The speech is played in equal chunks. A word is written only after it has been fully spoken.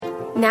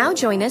Now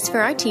join us for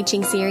our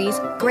teaching series,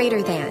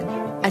 Greater Than,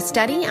 a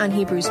study on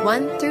Hebrews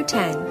 1 through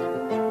 10.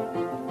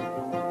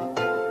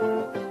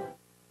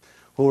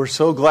 Well, we're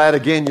so glad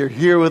again you're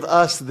here with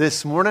us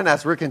this morning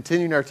as we're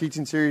continuing our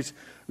teaching series,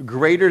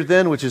 Greater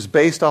Than, which is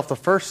based off the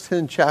first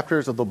 10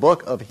 chapters of the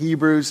book of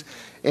Hebrews.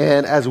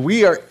 And as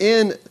we are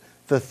in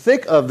the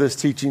thick of this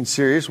teaching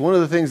series, one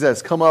of the things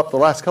that's come up the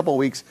last couple of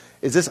weeks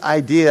is this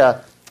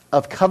idea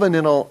of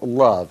covenantal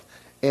love.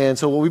 And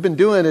so what we've been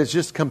doing is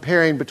just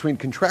comparing between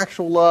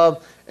contractual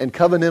love and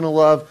covenantal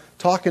love,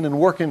 talking and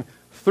working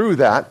through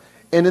that.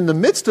 And in the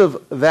midst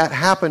of that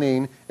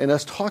happening and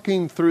us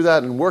talking through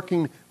that and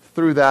working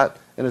through that,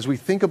 and as we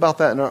think about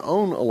that in our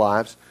own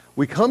lives,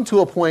 we come to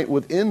a point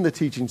within the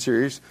teaching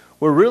series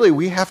where really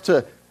we have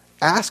to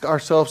ask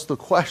ourselves the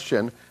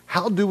question,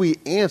 how do we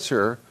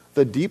answer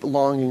the deep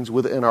longings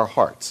within our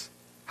hearts?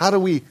 How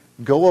do we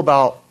go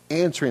about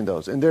answering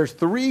those? And there's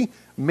three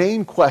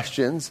main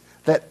questions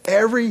that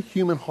every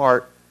human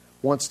heart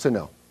wants to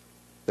know.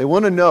 They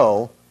want to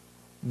know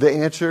the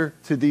answer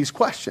to these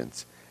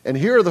questions. And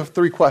here are the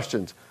three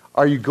questions.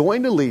 Are you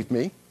going to leave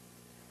me?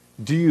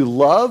 Do you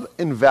love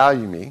and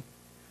value me?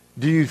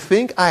 Do you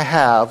think I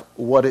have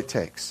what it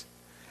takes?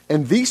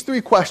 And these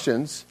three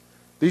questions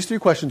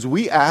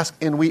we ask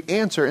and we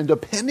answer, and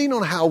depending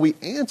on how we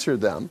answer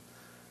them,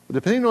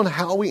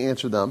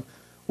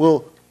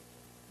 will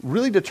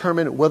really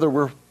determine whether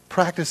we're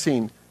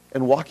practicing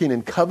and walking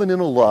in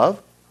covenantal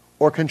love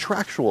or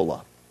contractual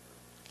love.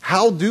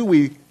 How do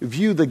we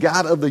view the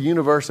God of the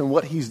universe and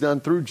what He's done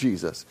through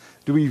Jesus?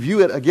 Do we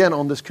view it, again,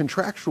 on this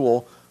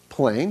contractual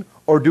plane,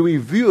 or do we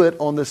view it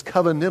on this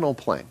covenantal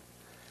plane?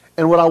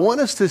 And what I want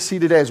us to see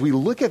today as we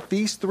look at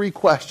these three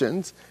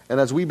questions, and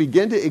as we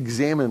begin to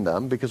examine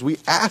them, because we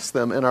ask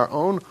them in our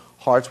own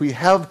hearts, we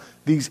have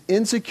these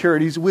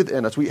insecurities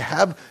within us. We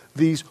have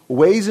these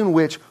ways in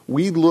which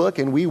we look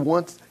and we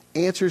want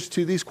answers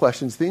to these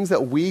questions, things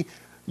that we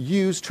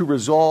use to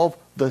resolve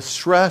the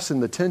stress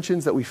and the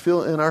tensions that we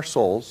feel in our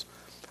souls.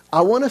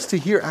 I want us to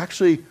hear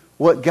actually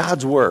what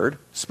God's Word,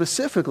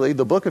 specifically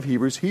the book of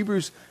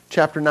Hebrews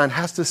chapter 9,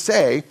 has to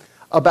say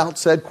about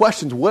said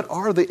questions. What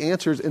are the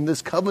answers in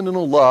this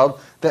covenantal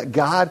love that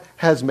God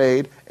has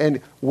made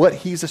and what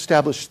He's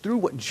established through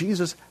what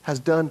Jesus has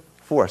done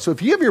for us? So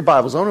if you have your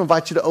Bibles, I want to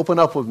invite you to open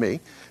up with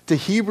me to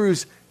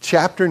Hebrews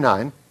chapter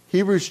 9,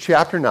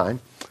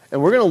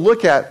 and we're going to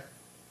look at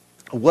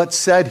what's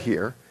said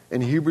here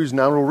in Hebrews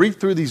 9. We'll read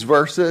through these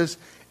verses,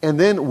 and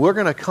then we're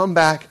going to come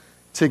back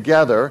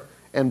together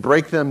and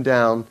break them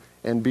down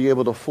and be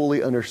able to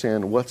fully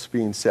understand what's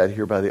being said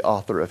here by the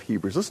author of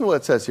Hebrews. Listen to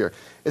what it says here.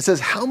 It says,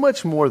 "How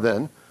much more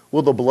then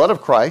will the blood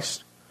of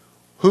Christ,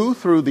 who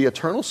through the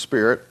eternal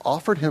Spirit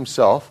offered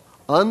Himself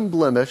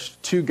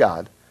unblemished to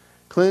God,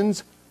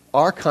 cleanse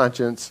our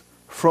conscience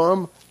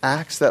from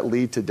acts that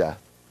lead to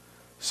death,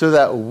 so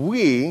that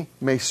we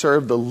may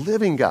serve the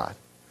living God?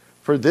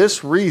 For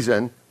this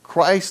reason,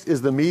 Christ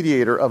is the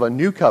mediator of a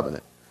new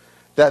covenant,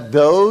 that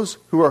those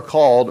who are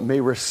called may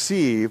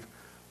receive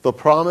the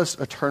promised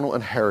eternal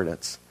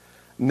inheritance,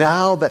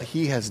 now that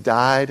He has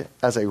died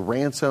as a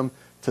ransom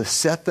to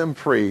set them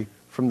free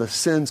from the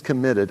sins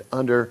committed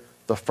under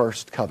the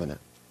first covenant.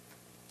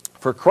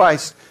 For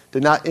Christ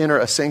did not enter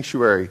a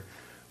sanctuary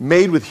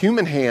made with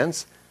human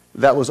hands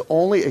that was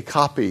only a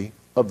copy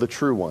of the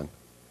true one.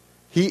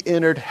 He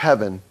entered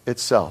heaven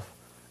itself,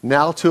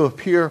 now to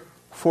appear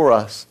for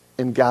us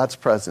in God's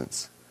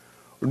presence.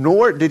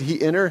 Nor did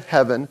He enter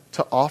heaven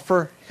to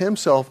offer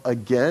Himself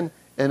again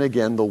and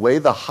again, the way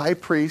the high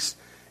priest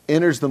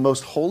enters the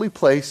most holy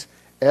place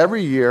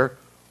every year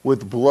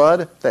with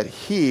blood that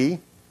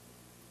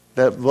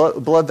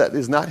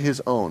is not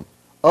His own.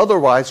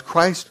 Otherwise,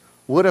 Christ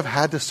would have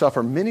had to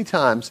suffer many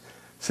times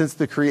since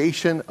the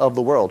creation of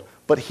the world.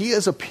 But He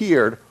has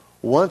appeared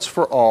once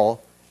for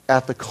all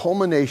at the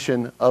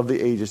culmination of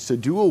the ages to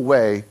do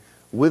away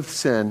with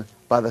sin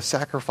by the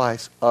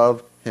sacrifice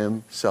of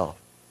Himself.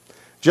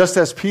 Just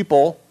as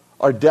people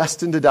are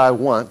destined to die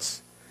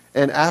once,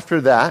 and after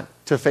that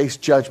to face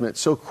judgment,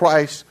 so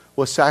Christ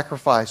was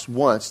sacrificed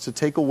once to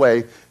take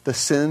away the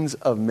sins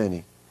of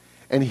many.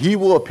 And He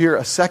will appear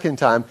a second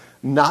time,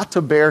 not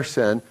to bear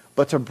sin,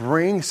 but to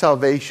bring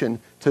salvation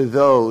to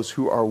those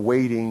who are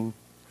waiting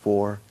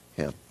for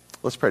Him."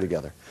 Let's pray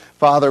together.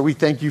 Father, we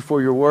thank You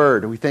for Your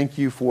Word. We thank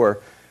You for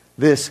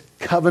this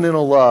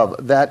covenantal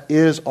love that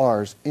is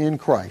ours in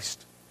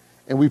Christ.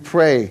 And we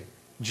pray,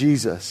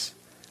 Jesus,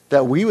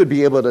 that we would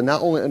be able to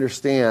not only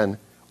understand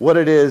what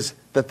it is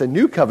that the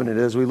new covenant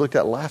is, we looked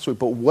at last week,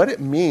 but what it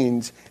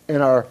means in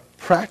our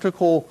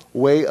practical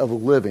way of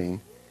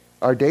living,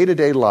 our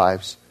day-to-day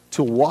lives,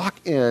 to walk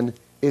in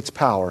its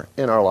power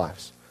in our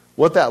lives.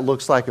 What that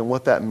looks like and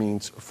what that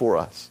means for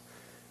us.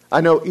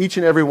 I know each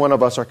and every one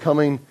of us are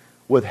coming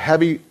with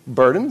heavy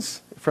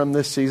burdens from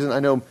this season. I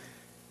know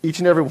each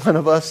and every one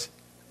of us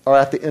are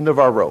at the end of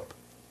our rope.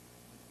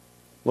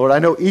 Lord, I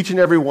know each and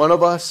every one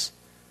of us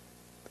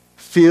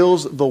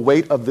feels the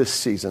weight of this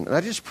season. And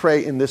I just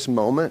pray in this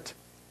moment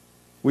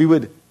we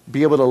would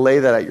be able to lay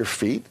that at Your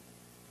feet,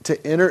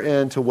 to enter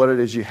into what it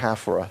is You have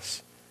for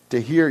us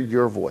to hear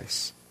your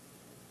voice.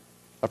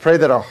 I pray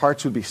that our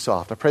hearts would be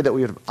soft. I pray that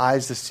we would have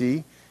eyes to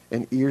see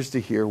and ears to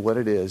hear what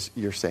it is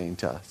you're saying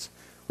to us.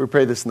 We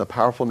pray this in the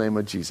powerful name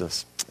of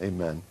Jesus.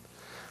 Amen.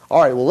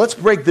 All right, well, let's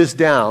break this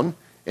down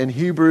in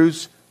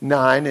Hebrews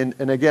 9.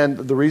 And again,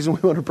 the reason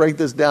we want to break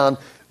this down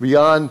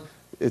beyond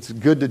it's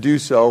good to do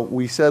so,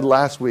 we said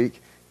last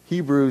week,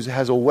 Hebrews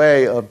has a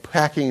way of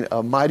packing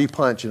a mighty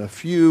punch in a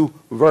few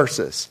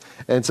verses.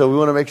 And so we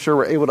want to make sure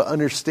we're able to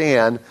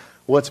understand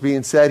what's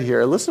being said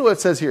here. Listen to what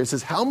it says here. It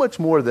says, how much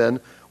more then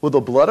will the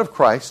blood of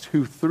Christ,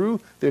 who through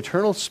the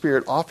eternal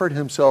Spirit offered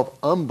himself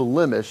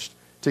unblemished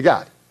to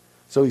God.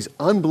 So he's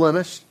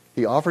unblemished.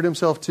 He offered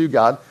himself to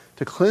God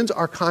to cleanse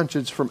our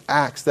conscience from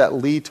acts that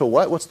lead to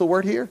what? What's the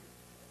word here?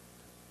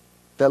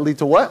 That lead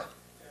to what?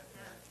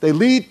 They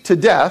lead to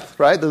death,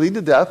 right? They lead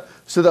to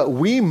death so that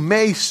we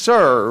may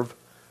serve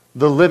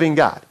the living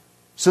God.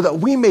 So that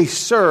we may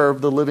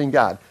serve the living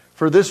God.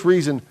 For this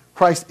reason,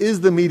 Christ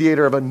is the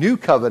mediator of a new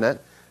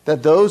covenant,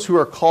 that those who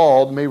are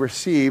called may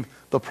receive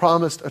the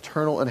promised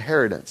eternal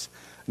inheritance.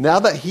 Now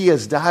that he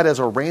has died as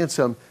a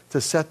ransom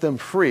to set them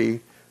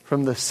free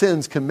from the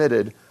sins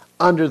committed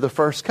under the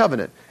first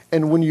covenant.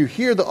 And when you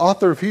hear the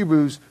author of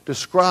Hebrews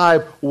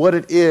describe what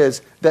it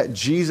is that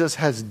Jesus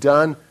has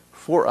done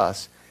for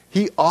us,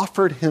 he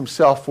offered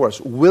himself for us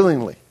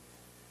willingly.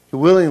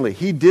 Willingly.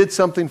 He did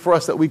something for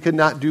us that we could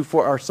not do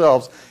for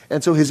ourselves.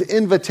 And so his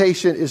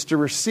invitation is to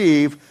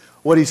receive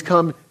what he's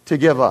come to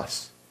give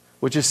us,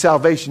 which is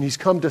salvation. He's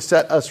come to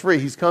set us free.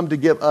 He's come to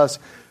give us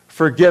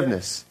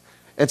forgiveness.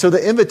 And so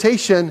the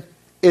invitation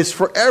is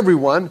for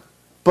everyone,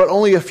 but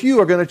only a few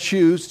are going to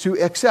choose to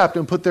accept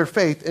and put their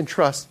faith and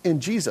trust in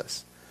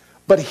Jesus.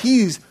 But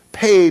he's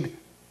paid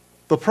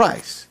the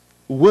price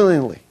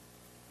willingly.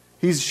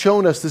 He's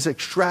shown us this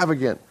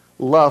extravagant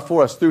love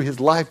for us through his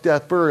life,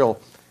 death,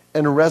 burial,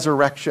 and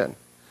resurrection.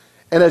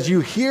 And as you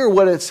hear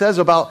what it says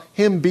about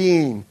him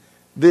being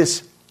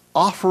this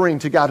offering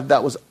to God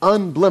that was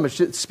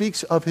unblemished, it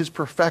speaks of his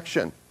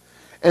perfection.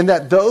 And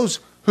that those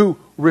who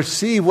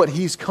receive what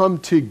he's come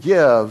to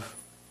give,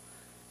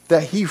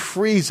 that he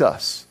frees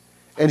us.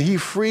 And he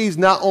frees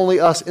not only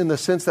us in the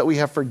sense that we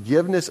have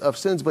forgiveness of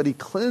sins, but he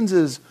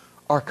cleanses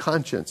our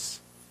conscience.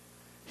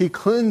 He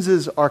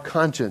cleanses our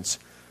conscience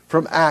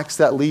from acts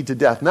that lead to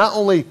death. Not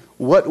only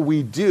what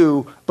we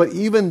do, but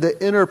even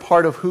the inner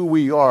part of who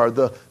we are,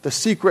 the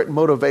secret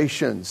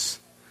motivations,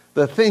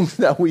 the things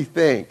that we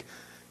think.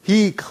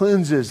 He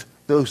cleanses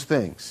those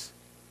things.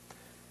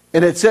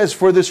 And it says,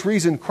 for this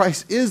reason,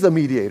 Christ is the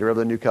mediator of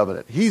the new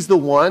covenant. He's the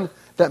one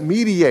that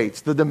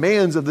mediates the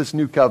demands of this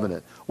new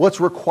covenant. What's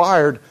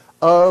required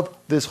of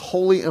this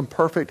holy and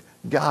perfect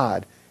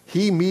God.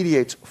 He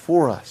mediates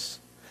for us.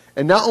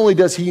 And not only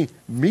does he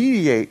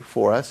mediate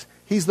for us,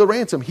 he's the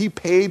ransom. He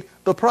paid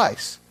the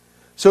price.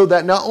 So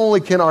that not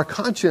only can our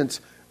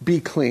conscience be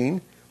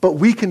clean, but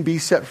we can be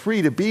set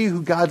free to be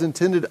who God's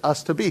intended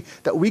us to be.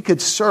 That we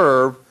could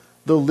serve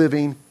the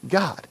living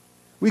God.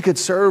 We could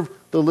serve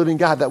the living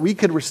God. That we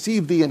could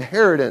receive the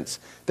inheritance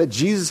that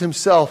Jesus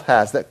himself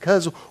has. That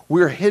because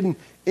we're hidden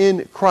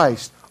in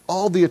Christ,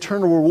 all the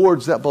eternal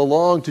rewards that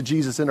belong to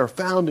Jesus and are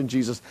found in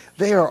Jesus,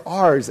 they are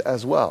ours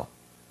as well.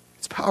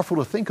 It's powerful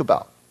to think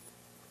about.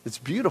 It's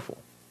beautiful.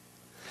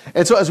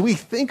 And so as we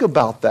think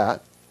about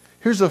that,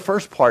 here's the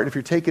first part. If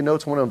you're taking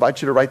notes, I want to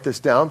invite you to write this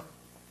down.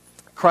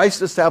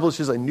 Christ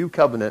establishes a new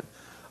covenant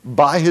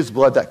by his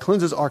blood that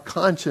cleanses our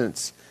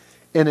conscience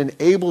and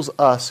enables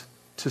us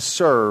to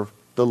serve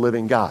the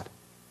living God.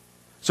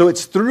 So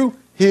it's through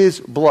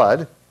his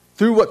blood,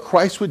 through what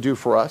Christ would do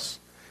for us,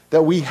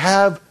 that we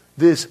have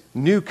this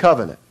new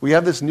covenant. We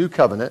have this new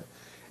covenant,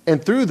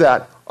 and through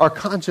that, our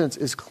conscience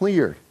is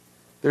cleared.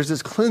 There's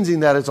this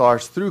cleansing that is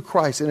ours through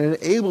Christ, and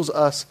it enables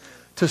us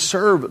to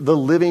serve the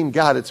living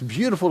God. It's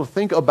beautiful to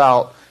think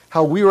about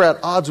how we were at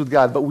odds with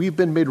God, but we've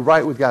been made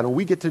right with God, and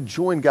we get to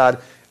join God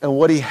and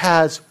what he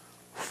has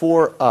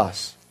for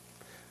us.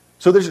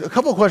 So there's a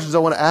couple of questions I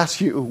want to ask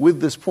you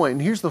with this point,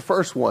 and here's the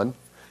first one.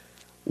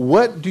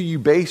 What do you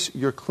base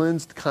your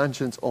cleansed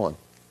conscience on?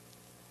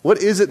 What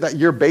is it that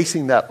you're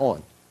basing that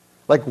on?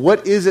 Like,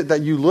 what is it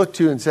that you look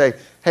to and say,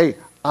 hey,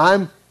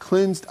 I've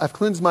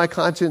cleansed my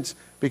conscience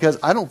because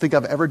I don't think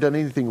I've ever done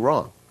anything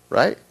wrong,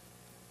 right?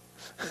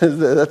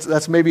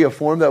 That's maybe a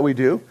form that we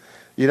do.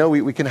 You know,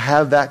 we can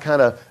have that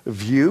kind of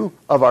view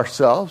of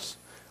ourselves.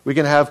 We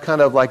can have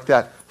kind of like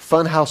that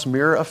funhouse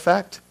mirror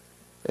effect.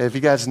 If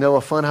you guys know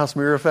a funhouse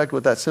mirror effect,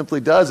 what that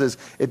simply does is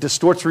it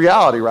distorts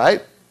reality,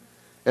 right?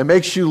 It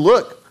makes you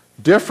look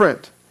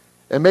different.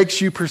 It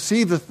makes you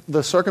perceive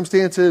the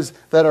circumstances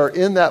that are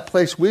in that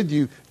place with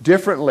you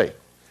differently.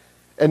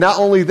 And not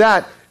only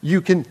that, you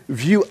can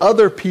view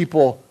other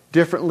people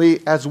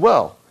differently as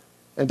well.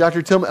 And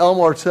Dr. Tim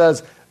Elmore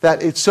says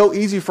that it's so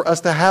easy for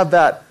us to have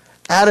that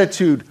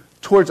attitude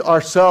towards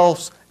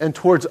ourselves and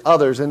towards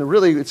others. And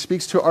really, it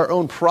speaks to our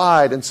own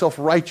pride and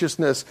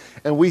self-righteousness.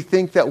 And we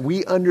think that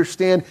we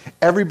understand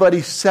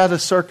everybody's set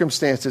of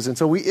circumstances. And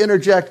so we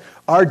interject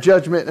our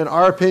judgment and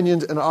our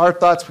opinions and our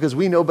thoughts because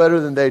we know better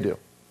than they do.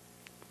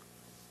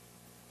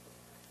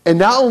 And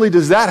not only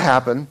does that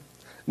happen,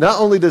 not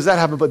only does that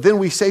happen, but then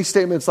we say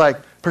statements like,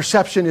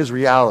 perception is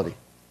reality.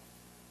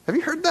 Have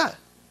you heard that?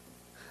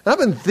 And I've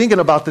been thinking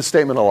about this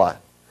statement a lot.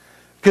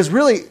 Because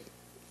really,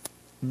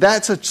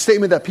 that's a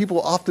statement that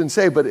people often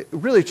say, but it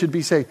really should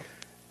be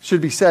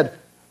said,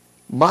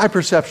 my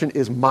perception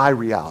is my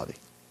reality.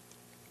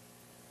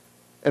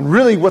 And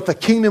really what the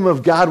kingdom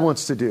of God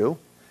wants to do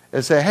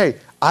is say, hey,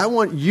 I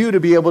want you to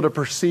be able to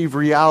perceive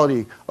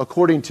reality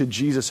according to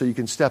Jesus so you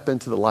can step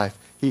into the life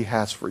he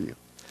has for you.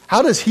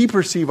 How does he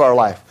perceive our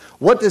life?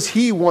 What does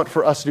he want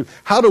for us to do?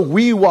 How do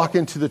we walk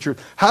into the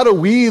truth? How do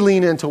we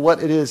lean into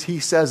what it is he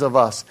says of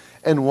us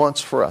and wants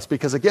for us?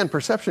 Because again,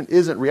 perception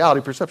isn't reality.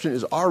 Perception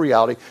is our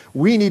reality.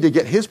 We need to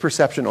get his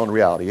perception on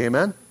reality.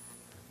 Amen?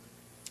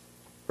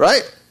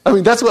 Right? I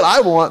mean, that's what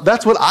I want.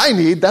 That's what I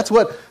need. That's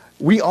what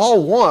we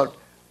all want,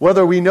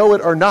 whether we know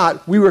it or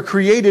not. We were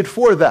created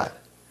for that.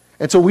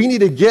 And so we need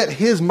to get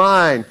his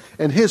mind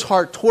and his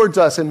heart towards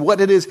us and what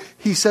it is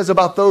he says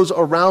about those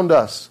around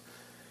us.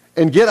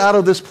 And get out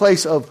of this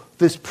place of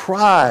this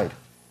pride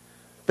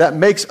that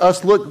makes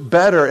us look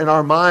better in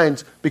our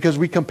minds because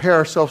we compare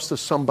ourselves to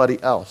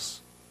somebody else.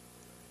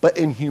 But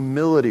in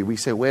humility, we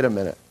say, wait a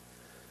minute.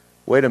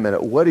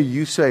 What do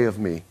you say of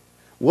me?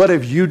 What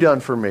have you done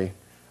for me?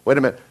 Wait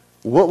a minute.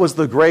 What was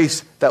the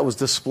grace that was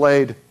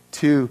displayed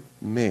to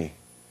me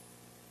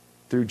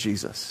through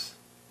Jesus?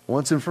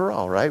 Once and for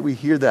all, right? We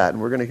hear that,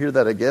 and we're going to hear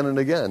that again and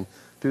again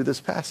through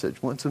this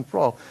passage. Once and for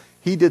all.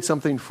 He did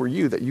something for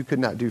you that you could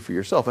not do for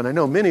yourself. And I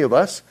know many of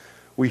us,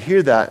 we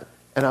hear that,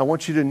 and I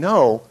want you to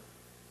know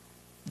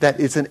that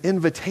it's an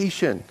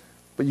invitation,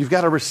 but you've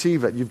got to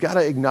receive it. You've got to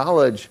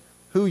acknowledge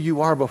who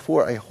you are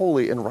before a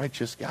holy and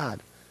righteous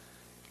God.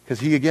 Because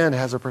he, again,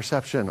 has a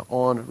perception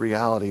on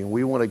reality, and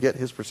we want to get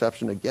his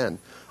perception again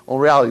on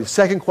reality. The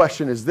second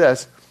question is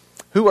this: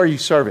 who are you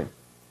serving?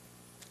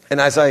 And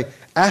as I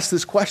ask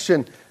this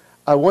question,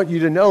 I want you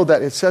to know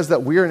that it says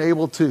that we are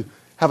enabled to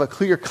have a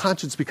clear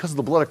conscience because of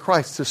the blood of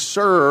Christ to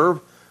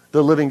serve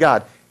the living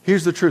God.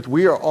 Here's the truth.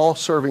 We are all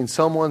serving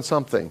someone,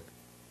 something.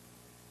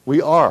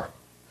 We are.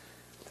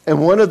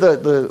 And one of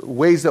the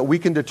ways that we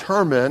can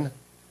determine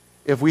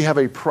if we have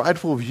a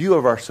prideful view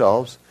of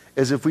ourselves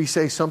is if we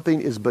say something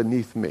is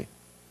beneath me.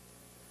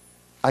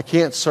 I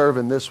can't serve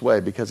in this way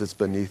because it's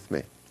beneath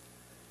me.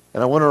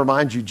 And I want to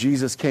remind you,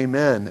 Jesus came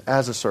in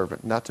as a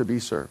servant, not to be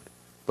served,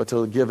 but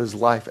to give his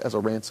life as a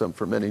ransom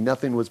for many.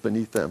 Nothing was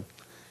beneath him,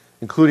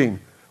 including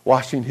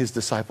washing his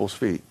disciples'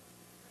 feet.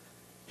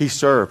 He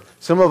served.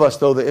 Some of us,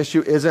 though, the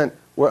issue isn't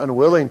we're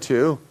unwilling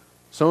to.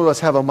 Some of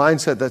us have a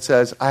mindset that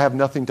says, I have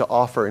nothing to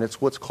offer, and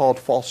it's what's called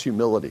false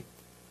humility.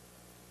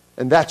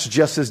 And that's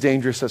just as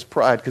dangerous as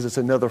pride because it's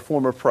another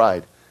form of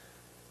pride.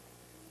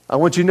 I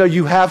want you to know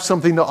you have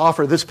something to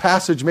offer. This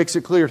passage makes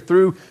it clear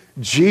through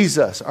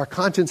Jesus. Our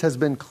conscience has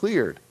been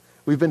cleared.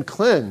 We've been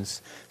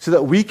cleansed so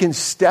that we can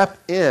step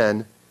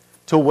in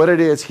to what it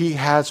is he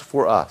has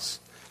for us.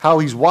 How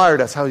he's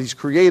wired us, how he's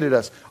created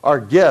us, our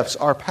gifts,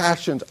 our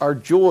passions, our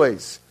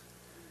joys.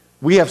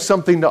 We have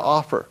something to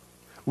offer.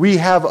 We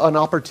have an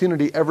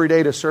opportunity every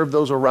day to serve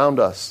those around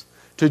us,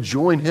 to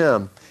join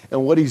him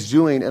in what he's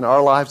doing in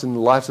our lives and the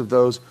lives of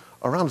those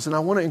around us. And I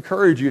want to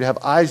encourage you to have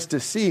eyes to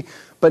see,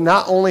 but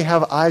not only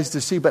have eyes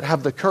to see, but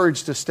have the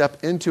courage to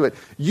step into it.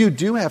 You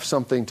do have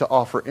something to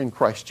offer in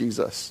Christ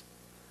Jesus.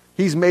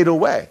 He's made a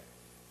way.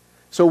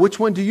 So which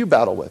one do you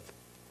battle with?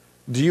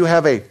 Do you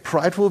have a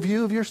prideful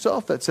view of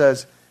yourself that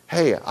says,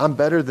 hey, I'm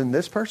better than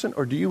this person?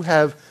 Or do you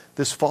have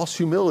this false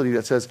humility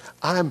that says,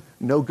 I'm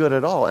no good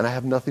at all and I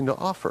have nothing to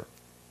offer?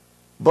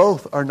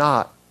 Both are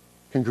not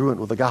congruent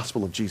with the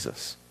gospel of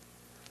Jesus.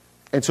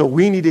 And so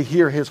we need to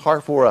hear his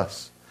heart for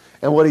us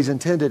and what he's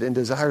intended and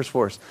desires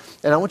for us.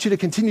 And I want you to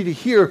continue to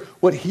hear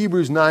what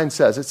Hebrews 9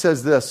 says. It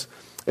says this.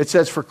 It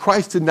says, for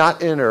Christ did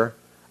not enter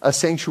a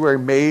sanctuary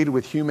made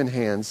with human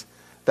hands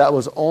that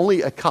was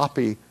only a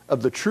copy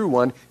of the true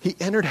one. He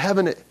entered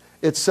heaven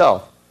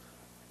itself,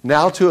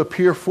 now to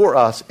appear for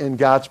us in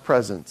God's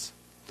presence.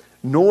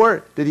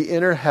 Nor did he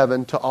enter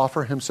heaven to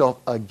offer himself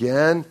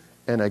again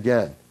and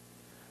again,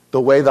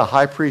 the way the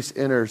high priest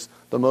enters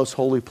the most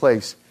holy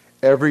place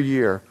every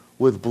year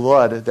with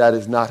blood that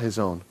is not his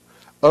own.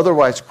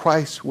 Otherwise,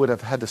 Christ would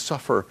have had to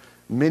suffer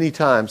many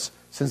times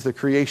since the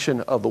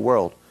creation of the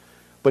world.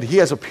 But he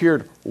has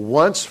appeared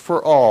once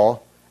for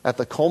all at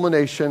the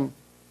culmination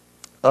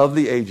of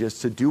the ages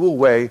to do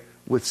away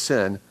with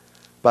sin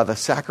by the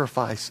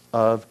sacrifice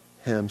of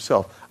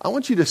himself. I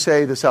want you to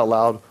say this out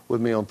loud with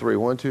me on 3.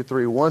 1, 2,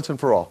 3. Once and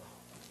for all.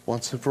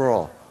 Once and for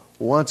all.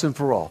 Once and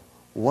for all.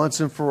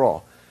 Once and for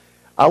all.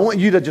 I want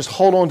you to just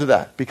hold on to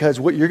that, because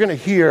what you're going to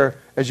hear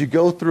as you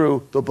go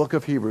through the book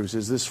of Hebrews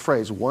is this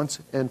phrase, once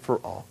and for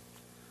all.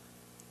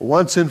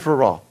 Once and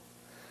for all.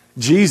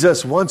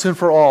 Jesus, once and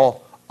for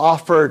all,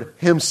 offered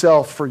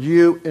himself for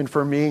you and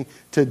for me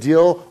to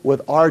deal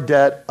with our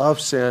debt of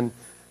sin,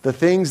 the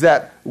things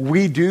that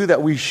we do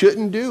that we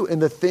shouldn't do,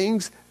 and the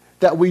things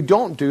that we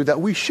don't do that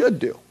we should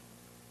do.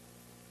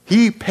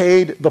 He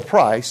paid the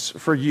price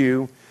for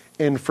you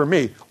and for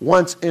me,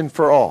 once and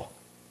for all.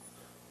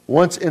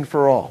 Once and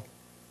for all.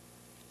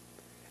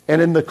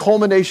 And in the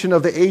culmination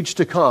of the age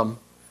to come,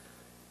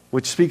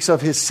 which speaks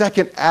of his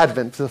second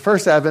advent. The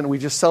first advent we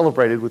just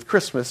celebrated with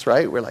Christmas,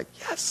 right? We're like,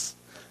 yes,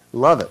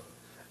 love it.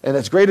 And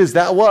as great as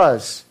that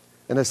was,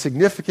 and as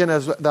significant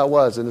as that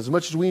was, and as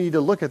much as we need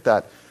to look at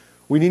that,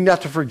 we need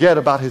not to forget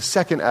about his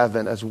second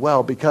advent as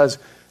well, because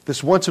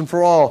this once and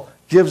for all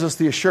gives us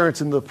the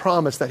assurance and the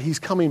promise that he's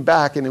coming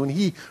back, and when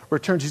he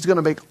returns, he's going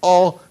to make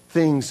all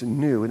things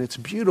new. And it's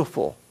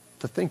beautiful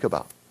to think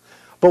about.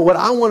 But what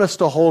I want us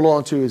to hold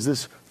on to is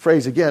this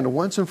phrase again,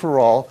 once and for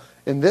all,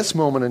 in this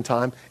moment in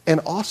time,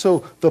 and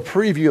also the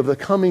preview of the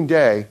coming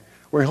day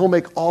where he'll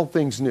make all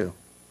things new.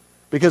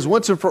 Because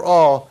once and for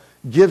all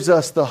gives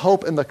us the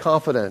hope and the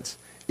confidence,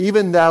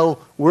 even though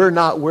we're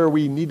not where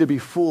we need to be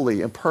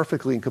fully and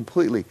perfectly and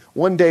completely,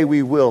 one day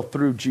we will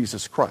through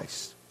Jesus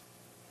Christ.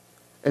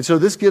 And so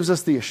this gives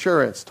us the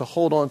assurance to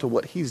hold on to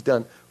what he's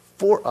done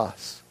for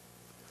us.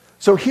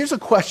 So here's a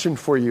question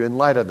for you in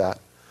light of that.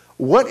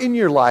 What in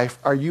your life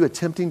are you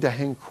attempting to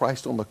hang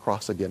Christ on the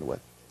cross again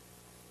with?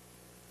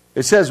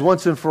 It says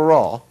once and for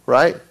all,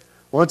 right?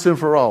 Once and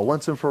for all,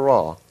 once and for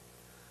all.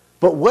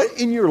 But what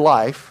in your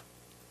life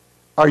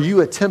are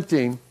you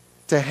attempting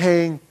to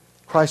hang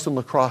Christ on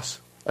the cross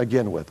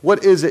again with?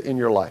 What is it in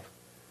your life?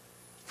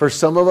 For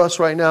some of us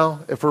right now,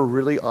 if we're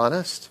really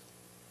honest,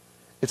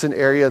 it's an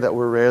area that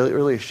we're really,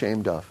 really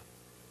ashamed of.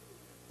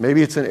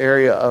 Maybe it's an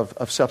area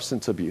of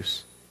substance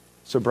abuse,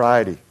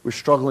 sobriety. We're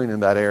struggling in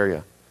that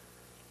area.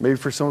 Maybe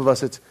for some of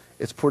us,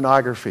 it's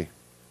pornography.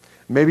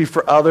 Maybe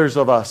for others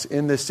of us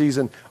in this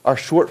season, our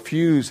short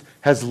fuse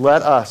has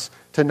led us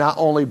to not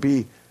only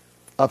be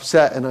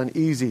upset and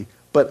uneasy,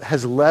 but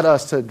has led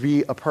us to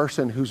be a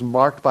person who's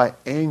marked by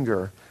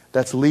anger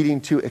that's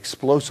leading to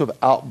explosive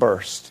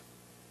outbursts.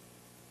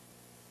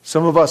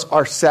 Some of us,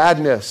 our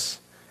sadness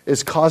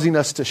is causing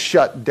us to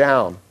shut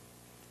down.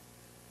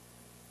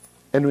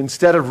 And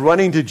instead of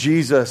running to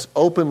Jesus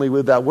openly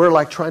with that, we're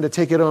like trying to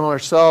take it on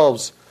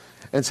ourselves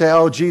and say,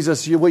 oh,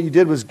 Jesus, what you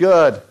did was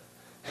good.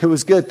 It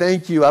was good,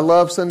 thank you. I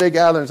love Sunday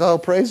gatherings. Oh,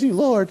 praise you,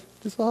 Lord.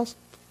 It's awesome.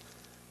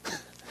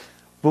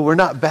 But we're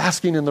not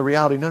basking in the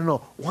reality.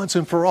 No. Once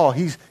and for all,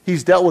 he's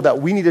dealt with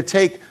that. We need to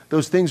take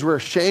those things we're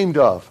ashamed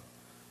of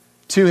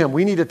to him.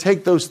 We need to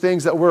take those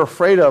things that we're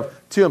afraid of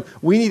to him.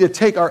 We need to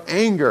take our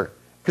anger,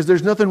 because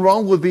there's nothing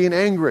wrong with being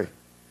angry.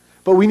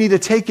 But we need to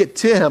take it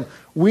to him.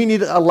 We need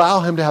to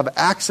allow him to have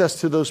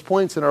access to those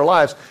points in our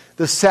lives.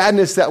 The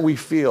sadness that we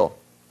feel.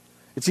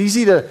 It's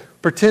easy to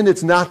pretend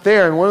it's not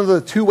there. And one of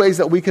the two ways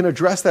that we can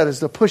address that is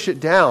to push it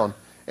down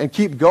and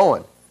keep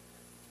going.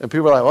 And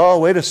people are like, oh,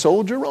 way to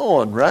soldier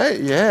on, right?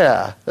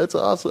 Yeah, that's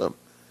awesome.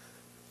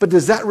 But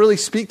does that really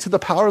speak to the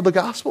power of the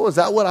gospel? Is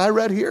that what I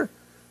read here?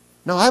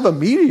 No, I have a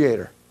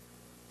mediator.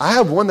 I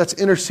have one that's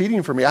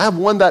interceding for me. I have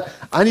one that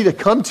I need to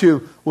come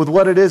to with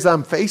what it is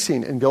I'm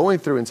facing and going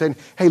through and saying,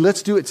 hey,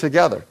 let's do it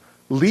together.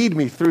 Lead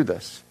me through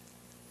this.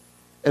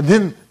 And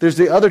then there's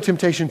the other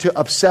temptation to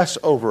obsess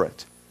over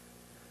it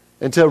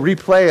and to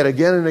replay it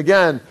again and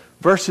again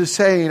versus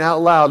saying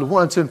out loud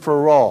once and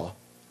for all.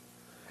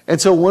 And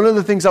so one of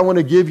the things I want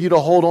to give you to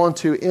hold on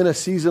to in a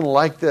season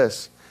like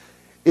this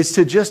is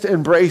to just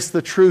embrace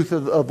the truth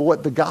of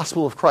what the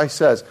gospel of Christ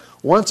says.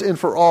 Once and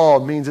for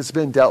all means it's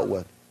been dealt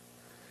with.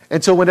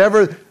 And so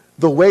whenever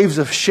the waves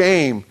of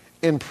shame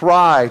and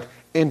pride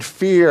and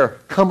fear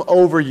come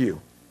over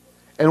you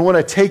and want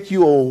to take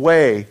you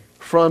away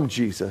from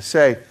Jesus,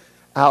 say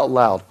out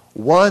loud,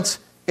 once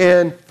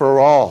and for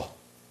all.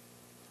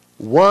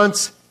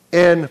 Once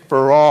and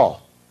for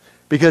all.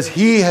 Because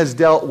he has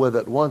dealt with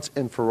it once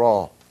and for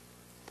all.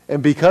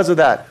 And because of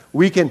that,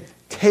 we can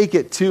take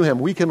it to him.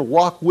 We can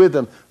walk with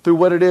him through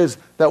what it is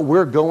that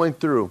we're going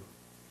through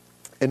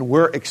and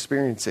we're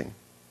experiencing.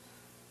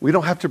 We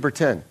don't have to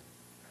pretend.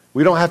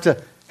 We don't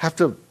have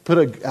to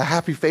put a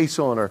happy face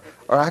on or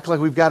act like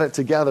we've got it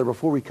together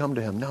before we come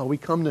to him. No, we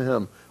come to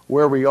him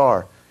where we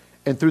are.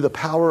 And through the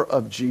power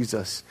of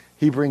Jesus,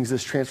 he brings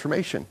this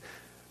transformation.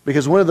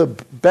 Because one of the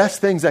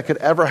best things that could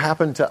ever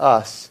happen to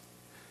us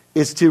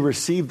is to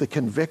receive the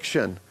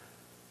conviction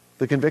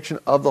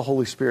of the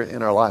Holy Spirit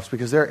in our lives.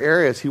 Because there are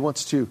areas he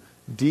wants to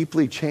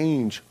deeply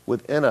change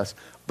within us.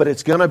 But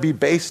it's going to be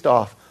based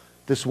off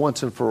this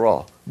once and for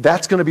all.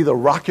 That's going to be the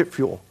rocket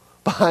fuel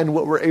behind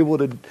what we're able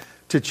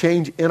to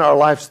change in our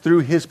lives through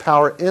his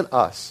power in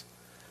us.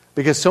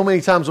 Because so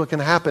many times what can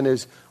happen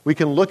is we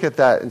can look at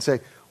that and say,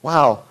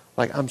 wow,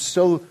 like I'm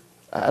so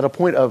at a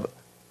point of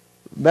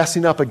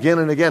messing up again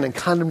and again, and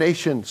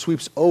condemnation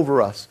sweeps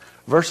over us,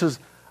 versus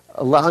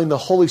allowing the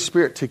Holy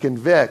Spirit to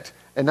convict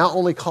and not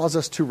only cause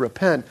us to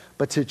repent,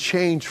 but to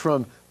change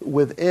from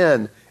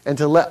within and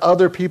to let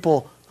other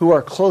people who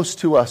are close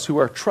to us, who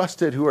are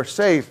trusted, who are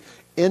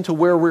safe, into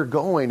where we're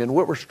going and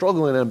what we're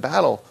struggling in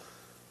battle.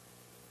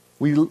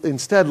 We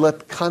instead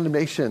let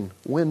condemnation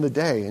win the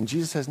day. And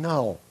Jesus says,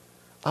 no,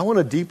 I want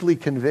to deeply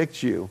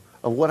convict you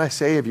of what I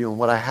say of you and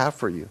what I have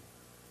for you.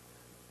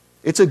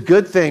 It's a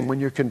good thing when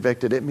you're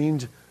convicted. It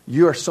means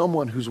you are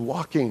someone who's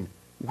walking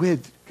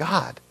with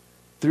God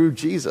through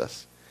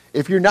Jesus.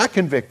 If you're not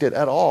convicted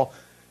at all,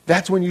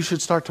 that's when you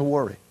should start to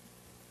worry.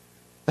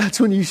 That's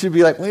when you should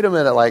be like, wait a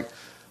minute, like,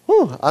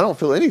 whew, I don't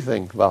feel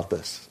anything about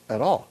this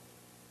at all.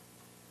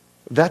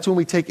 That's when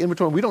we take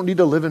inventory. We don't need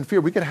to live in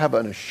fear. We can have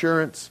an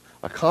assurance,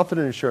 a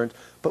confident assurance,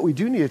 but we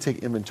do need to take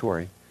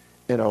inventory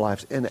in our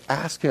lives and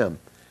ask him,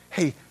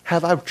 hey,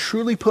 have I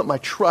truly put my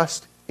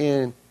trust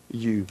in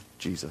you,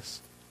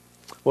 Jesus?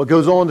 Well, it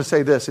goes on to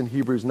say this in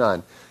Hebrews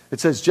 9. It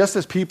says, just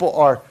as people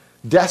are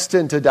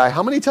destined to die,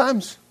 how many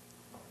times?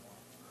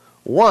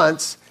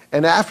 Once,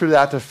 and after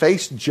that to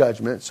face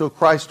judgment. So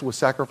Christ was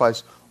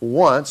sacrificed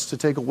once to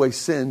take away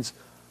sins,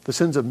 the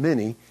sins of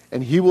many,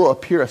 and he will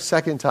appear a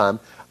second time,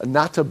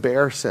 not to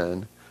bear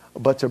sin,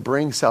 but to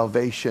bring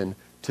salvation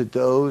to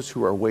those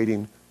who are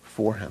waiting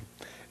for him.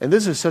 And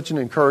this is such an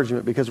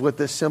encouragement, because what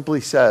this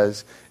simply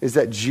says is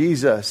that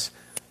Jesus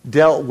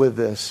dealt with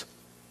this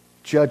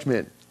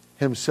judgment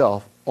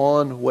himself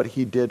on what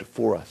he did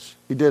for us.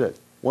 He did it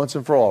once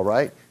and for all,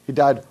 right? He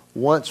died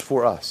once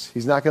for us.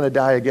 He's not going to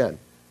die again.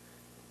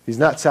 He's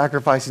not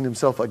sacrificing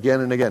himself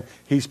again and again.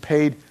 He's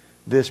paid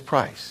this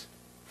price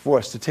for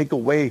us to take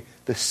away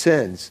the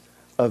sins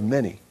of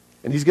many.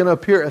 And he's going to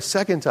appear a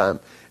second time.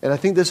 And I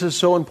think this is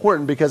so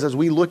important, because as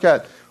we look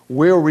at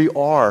where we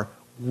are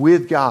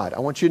with God, I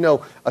want you to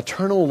know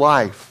eternal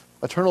life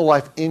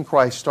in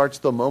Christ starts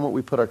the moment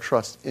we put our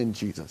trust in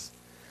Jesus.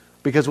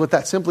 Because what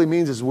that simply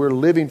means is we're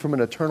living from an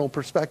eternal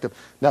perspective.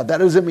 Now, that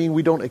doesn't mean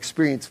we don't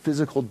experience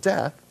physical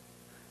death.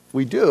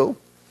 We do.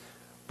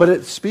 But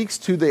it speaks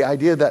to the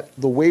idea that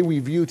the way we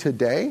view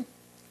today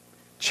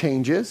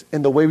changes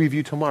and the way we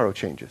view tomorrow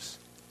changes.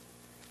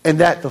 And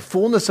that the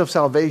fullness of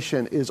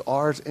salvation is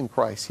ours in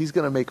Christ. He's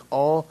going to make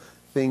all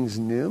things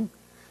new,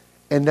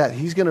 and that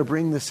he's going to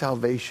bring the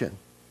salvation.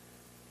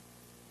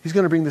 He's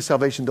going to bring the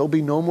salvation. There'll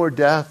be no more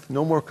death,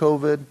 no more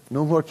COVID,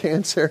 no more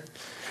cancer,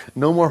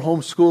 no more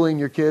homeschooling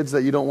your kids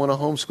that you don't want to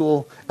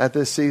homeschool at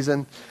this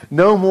season.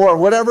 No more,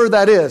 whatever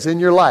that is in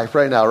your life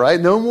right now, right?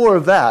 No more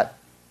of that,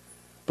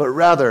 but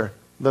rather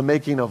the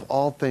making of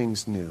all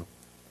things new.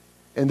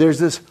 And there's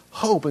this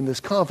hope and this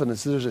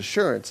confidence, there's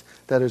assurance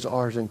that is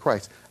ours in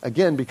Christ.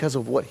 Again, because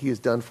of what he has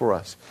done for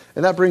us.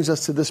 And that brings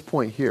us to this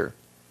point here.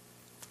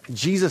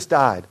 Jesus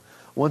died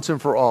once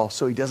and for all,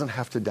 so he doesn't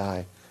have to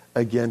die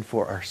again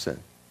for our sin.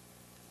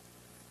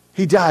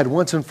 He died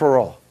once and for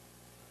all.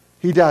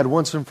 He died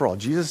once and for all.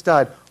 Jesus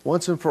died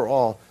once and for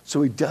all,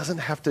 so he doesn't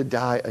have to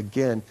die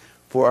again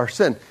for our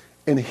sin.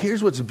 And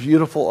here's what's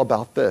beautiful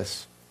about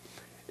this.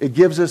 It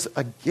gives us,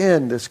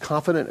 again, this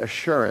confident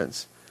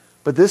assurance.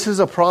 But this is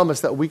a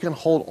promise that we can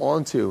hold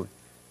on to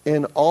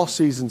in all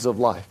seasons of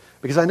life.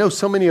 Because I know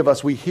so many of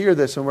us, we hear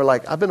this and we're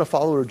like, I've been a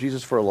follower of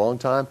Jesus for a long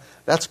time.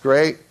 That's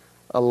great.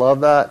 I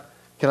love that.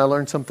 Can I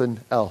learn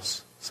something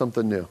else,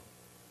 something new?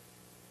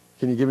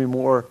 Can you give me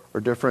more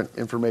or different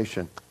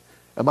information?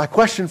 And my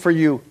question for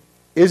you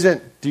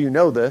isn't, do you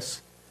know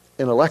this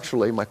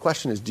intellectually? My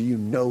question is, do you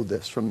know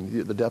this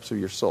from the depths of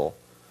your soul?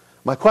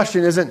 My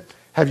question isn't,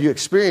 have you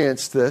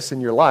experienced this in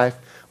your life?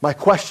 My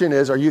question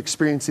is, are you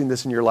experiencing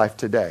this in your life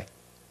today?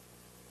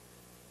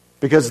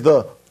 Because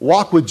the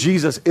walk with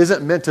Jesus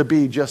isn't meant to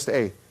be just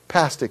a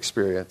past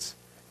experience.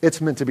 It's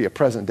meant to be a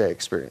present day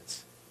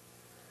experience.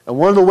 And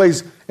one of the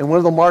ways and one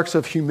of the marks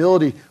of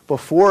humility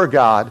before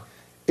God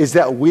is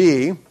that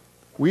we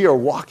are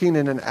walking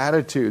in an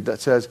attitude that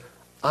says,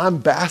 I'm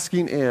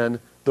basking in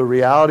the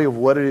reality of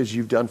what it is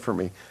you've done for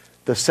me.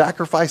 The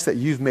sacrifice that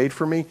you've made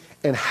for me,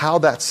 and how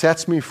that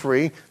sets me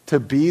free to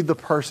be the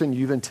person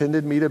you've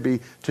intended me to be,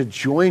 to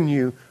join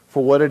you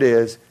for what it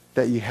is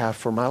that you have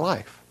for my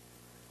life,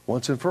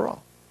 once and for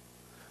all.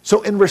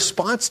 So in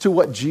response to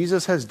what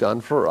Jesus has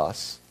done for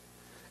us,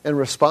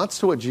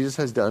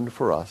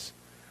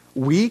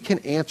 we can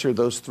answer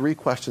those three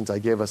questions I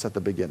gave us at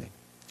the beginning.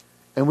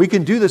 And we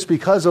can do this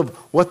because of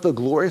what the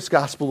glorious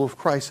gospel of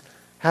Christ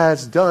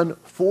has done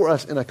for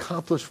us and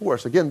accomplished for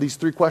us. Again, these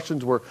three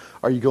questions were,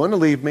 are you going to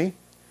leave me?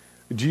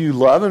 Do you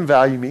love and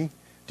value me?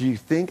 Do you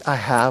think I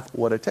have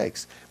what it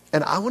takes?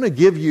 And I want to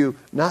give you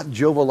not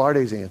Joe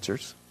Velarde's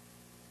answers.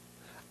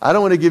 I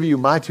don't want to give you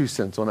my 2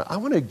 cents on it. I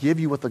want to give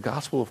you what the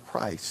gospel of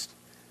Christ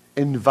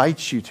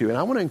invites you to. And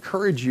I want to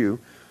encourage you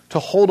to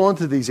hold on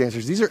to these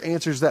answers. These are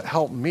answers that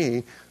help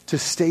me to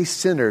stay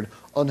centered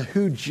on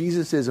who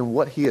Jesus is and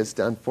what he has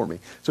done for me.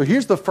 So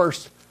here's the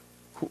first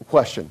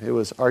question. It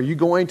was, are you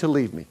going to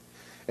leave me?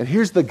 And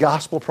here's the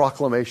gospel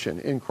proclamation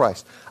in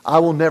Christ. I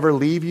will never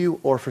leave you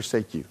or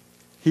forsake you.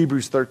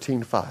 Hebrews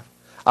 13:5.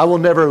 I will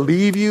never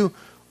leave you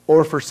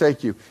or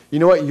forsake you. You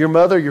know what? Your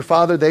mother, your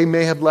father, they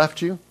may have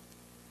left you.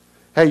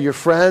 Hey, your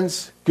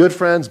friends, good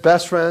friends,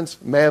 best friends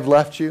may have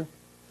left you.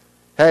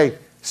 Hey,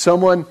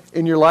 someone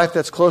in your life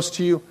that's close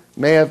to you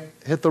may have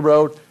hit the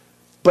road.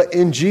 But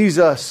in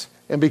Jesus,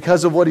 and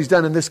because of what he's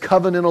done in this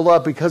covenantal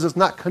love, because it's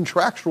not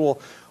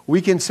contractual,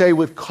 we can say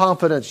with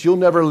confidence, you'll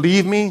never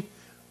leave me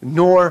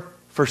nor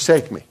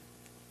forsake me.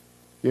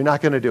 You're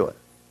not going to do it.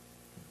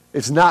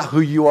 It's not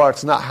who you are.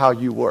 It's not how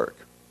you work.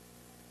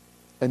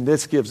 And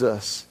this gives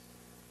us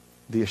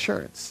the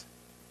assurance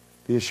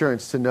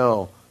to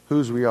know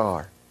whose we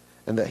are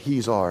and that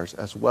he's ours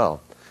as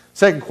well.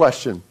 Second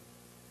question,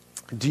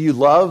 do you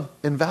love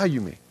and value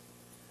me?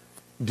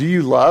 Do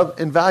you love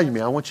and value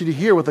me? I want you to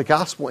hear what the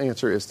gospel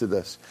answer is to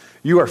this.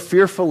 You are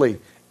fearfully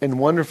and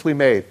wonderfully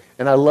made,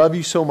 and I love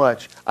you so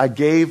much, I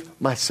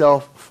gave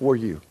myself for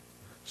you.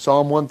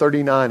 Psalm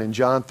 139 and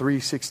John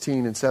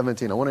 3:16 and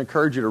 17. I want to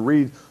encourage you to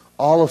read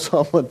all of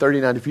Psalm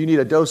 139. If you need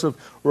a dose of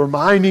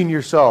reminding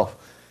yourself,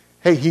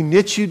 hey, he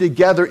knit you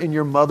together in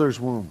your mother's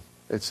womb,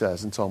 it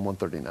says in Psalm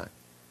 139.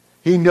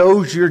 He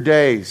knows your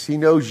days. He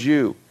knows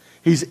you.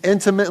 He's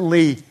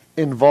intimately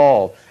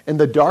involved. In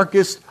the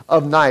darkest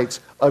of nights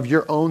of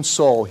your own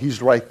soul,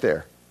 he's right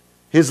there.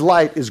 His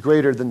light is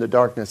greater than the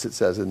darkness, it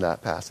says in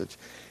that passage.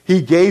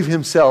 He gave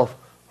himself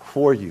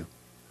for you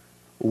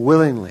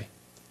willingly.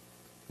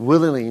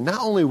 Willingly.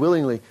 Not only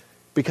willingly,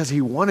 because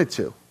he wanted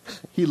to.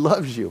 He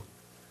loves you.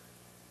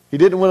 He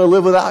didn't want to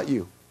live without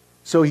you.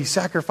 So he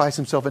sacrificed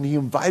himself and he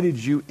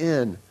invited you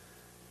in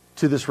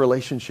to this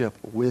relationship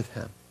with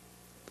him.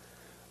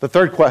 The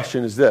third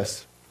question is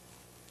this.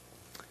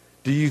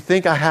 Do you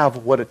think I have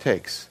what it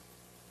takes?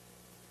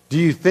 Do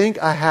you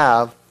think I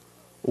have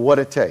what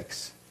it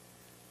takes?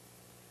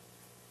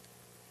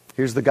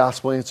 Here's the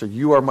gospel answer.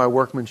 You are my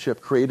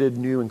workmanship, created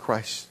new in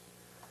Christ.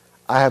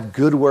 I have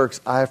good works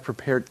I have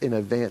prepared in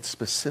advance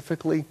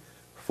specifically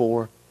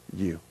for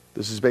you.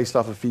 This is based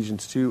off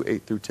Ephesians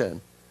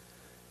 2:8-10.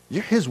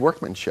 You're his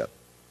workmanship,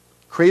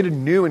 created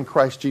new in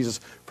Christ Jesus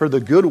for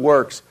the good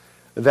works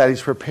that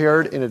he's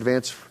prepared in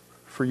advance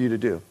for you to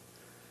do.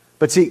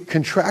 But see,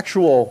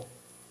 contractual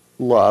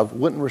love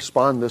wouldn't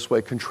respond this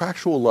way.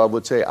 Contractual love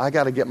would say, I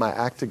got to get my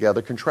act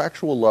together.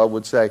 Contractual love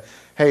would say,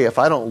 hey, if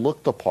I don't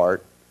look the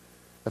part,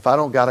 if I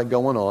don't got it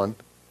going on,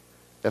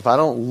 if I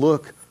don't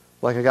look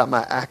like I got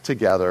my act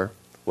together,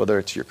 whether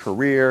it's your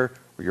career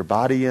or your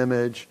body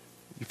image,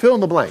 you fill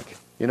in the blank,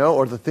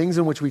 or the things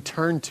in which we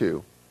turn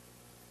to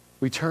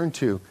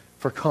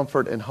for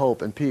comfort and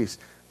hope and peace.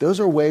 Those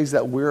are ways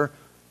that we're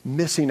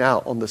missing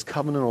out on this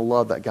covenantal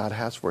love that God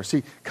has for us.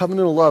 See,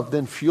 covenantal love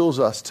then fuels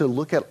us to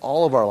look at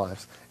all of our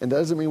lives. And that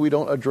doesn't mean we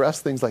don't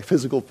address things like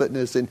physical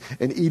fitness and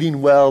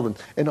eating well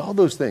and all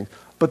those things.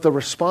 But the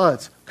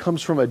response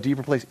comes from a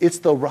deeper place. It's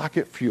the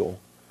rocket fuel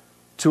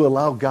to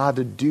allow God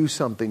to do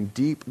something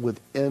deep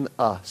within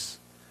us.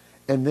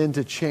 And then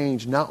to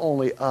change not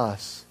only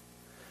us,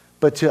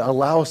 but to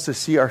allow us to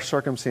see our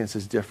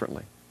circumstances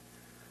differently.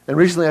 And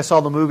recently I saw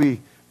the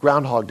movie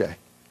Groundhog Day.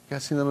 You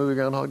guys seen the movie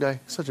Groundhog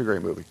Day? Such a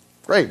great movie.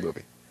 Great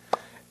movie.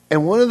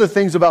 And one of the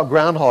things about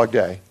Groundhog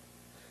Day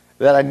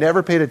that I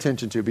never paid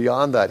attention to,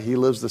 beyond that, he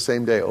lives the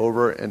same day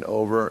over and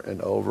over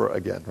and over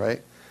again,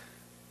 right?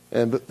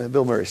 And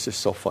Bill Murray's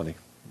just so funny.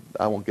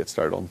 I won't get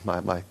started on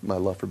my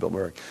love for Bill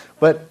Murray.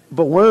 But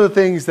one of the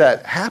things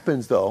that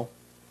happens, though,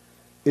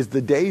 is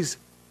the days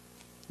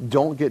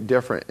don't get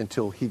different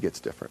until he gets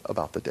different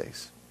about the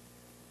days,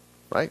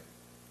 right?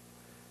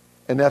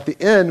 And at the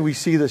end, we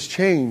see this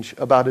change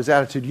about his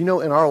attitude. In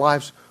our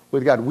lives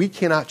with God, we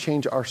cannot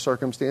change our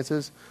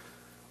circumstances,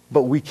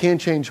 but we can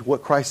change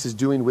what Christ is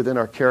doing within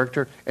our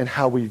character and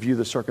how we view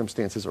the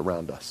circumstances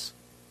around us.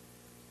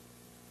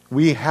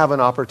 We have an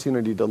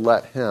opportunity to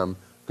let him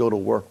go to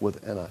work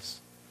within us.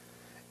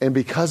 And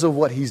because of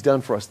what he's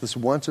done for us, this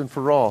once and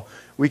for all,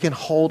 we can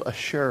hold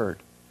assured,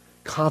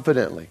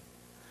 confidently,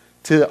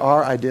 to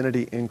our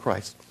identity in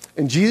Christ.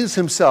 And Jesus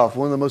himself,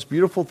 one of the most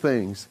beautiful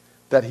things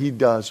that he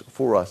does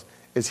for us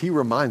is he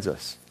reminds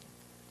us.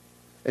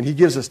 And he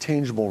gives us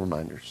tangible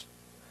reminders.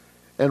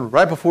 And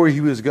right before he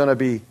was going to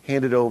be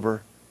handed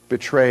over,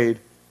 betrayed,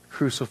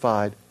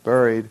 crucified,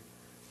 buried,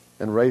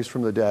 and raised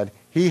from the dead,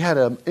 he had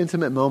an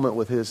intimate moment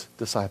with his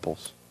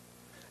disciples.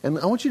 And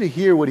I want you to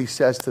hear what he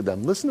says to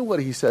them. Listen to what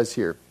he says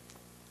here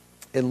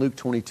in Luke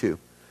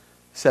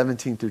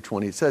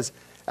 22:17-20. It says,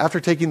 after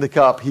taking the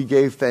cup, he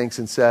gave thanks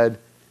and said,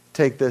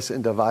 take this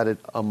and divide it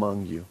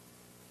among you.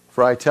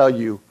 For I tell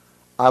you,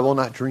 I will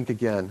not drink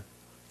again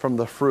from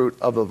the fruit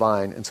of the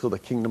vine until the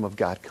kingdom of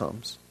God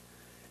comes.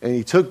 And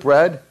he took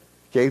bread,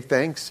 gave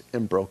thanks,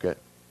 and broke it,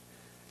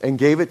 and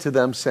gave it to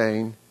them,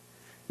 saying,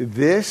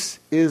 this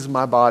is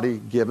my body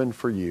given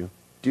for you.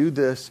 Do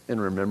this in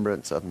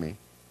remembrance of me.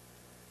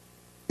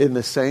 In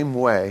the same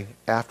way,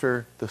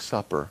 after the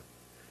supper,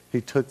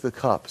 he took the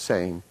cup,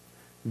 saying,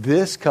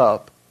 this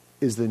cup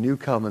is the new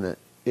covenant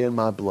in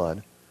my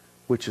blood,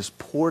 which is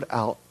poured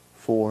out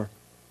for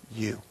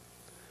you.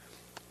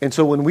 And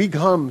so when we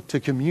come to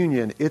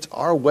communion, it's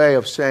our way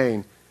of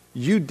saying,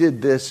 you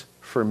did this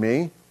for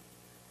me.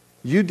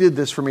 You did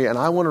this for me, and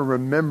I want to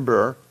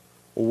remember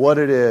what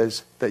it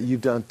is that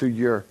you've done through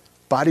your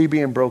body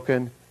being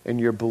broken and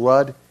your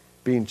blood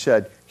being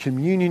shed.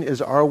 Communion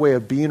is our way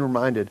of being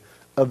reminded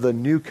of the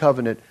new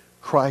covenant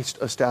Christ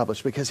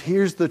established. Because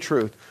here's the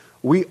truth.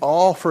 We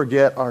all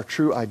forget our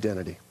true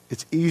identity.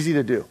 It's easy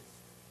to do.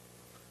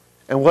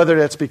 And whether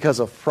that's because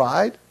of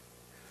pride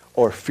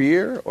or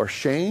fear or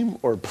shame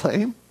or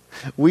blame,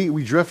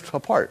 we drift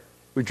apart.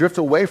 We drift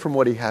away from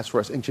what he has for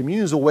us. And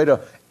communion is a way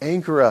to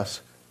anchor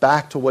us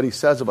back to what he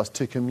says of us,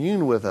 to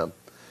commune with him.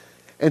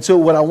 And so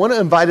what I want to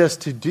invite us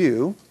to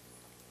do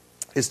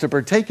is to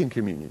partake in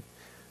communion.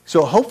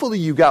 So hopefully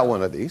you got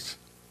one of these.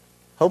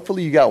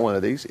 Hopefully you got one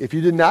of these. If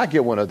you did not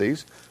get one of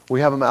these,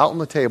 we have them out on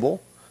the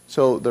table.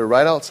 So they're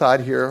right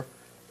outside here,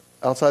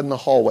 outside in the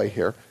hallway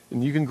here,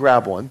 and you can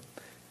grab one.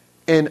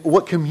 And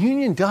what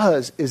communion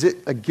does is it,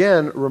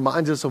 again,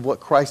 reminds us of what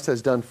Christ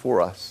has done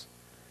for us.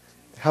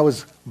 How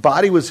his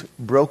body was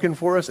broken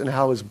for us and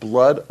how his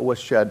blood was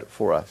shed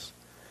for us.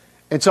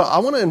 And so I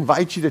want to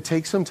invite you to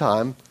take some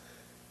time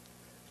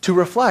to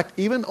reflect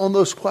even on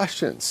those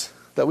questions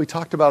that we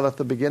talked about at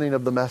the beginning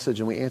of the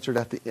message and we answered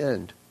at the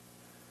end.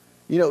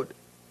 You know,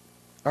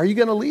 are you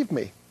going to leave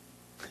me?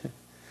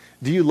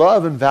 Do you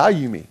love and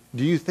value me?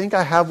 Do you think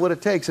I have what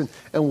it takes? And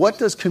what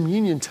does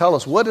communion tell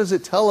us? What does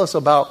it tell us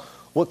about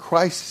what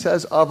Christ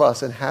says of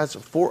us and has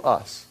for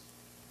us?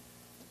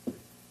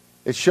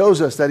 It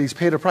shows us that he's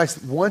paid a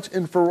price once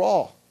and for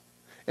all.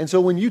 And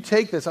so when you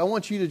take this, I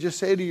want you to just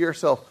say to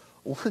yourself,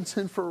 once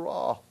and for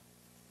all,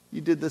 you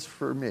did this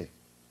for me.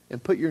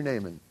 And put your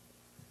name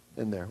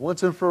in there.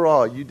 Once and for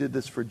all, you did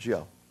this for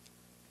Joe.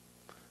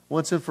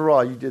 Once and for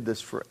all, you did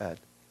this for Ed.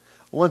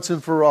 Once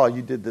and for all,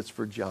 you did this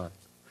for John.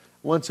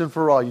 Once and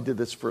for all, you did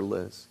this for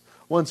Liz.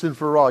 Once and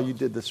for all, you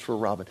did this for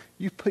Robin.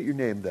 You put your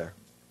name there.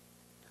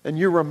 And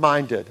you're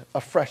reminded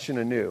afresh and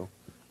anew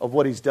of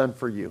what he's done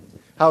for you.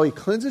 How he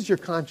cleanses your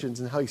conscience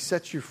and how he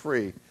sets you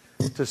free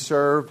to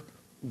serve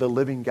the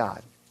living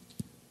God.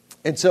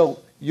 And so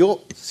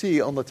you'll see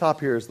on the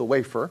top here is the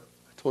wafer.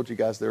 I told you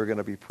guys they were going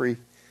to be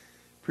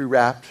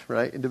pre-wrapped,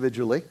 right,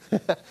 individually.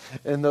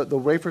 And the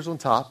wafer's on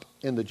top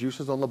and the juice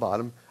is on the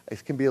bottom.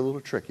 It can be a little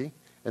tricky.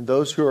 And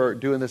those who are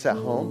doing this at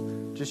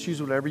home, just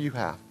use whatever you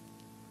have.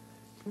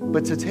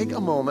 But to take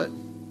a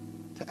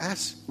moment to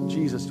ask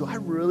Jesus, do I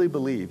really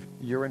believe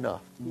you're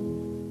enough?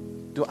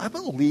 Do I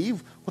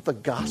believe what the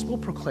gospel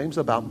proclaims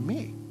about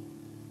me?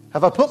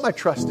 Have I put my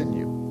trust in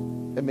you?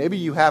 And maybe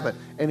you haven't.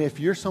 And if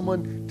you're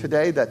someone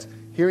today that's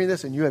hearing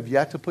this and you have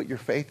yet to put your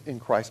faith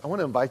in Christ, I want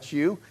to invite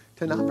you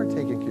to not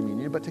partake in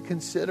communion, but to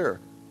consider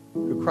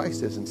who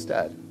Christ is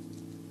instead.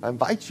 I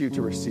invite you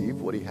to receive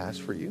what he has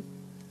for you,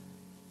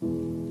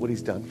 what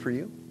he's done for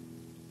you.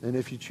 And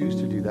if you choose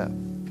to do that,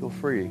 feel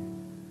free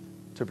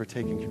to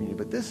partake in communion.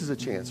 But this is a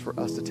chance for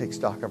us to take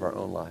stock of our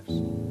own lives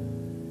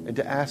and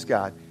to ask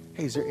God,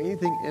 hey, is there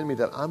anything in me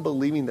that I'm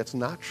believing that's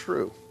not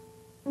true?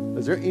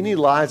 Is there any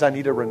lies I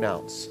need to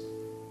renounce?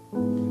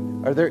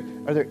 Are there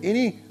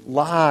any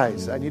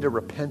lies I need to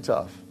repent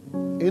of?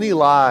 Any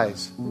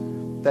lies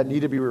that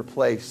need to be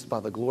replaced by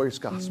the glorious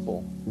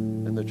gospel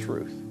and the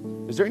truth?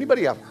 Is there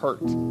anybody I've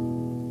hurt?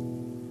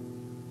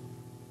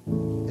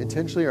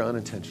 Intentionally or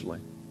unintentionally?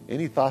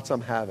 Any thoughts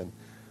I'm having?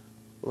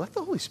 Let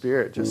the Holy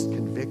Spirit just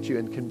convict you.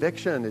 And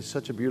conviction is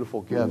such a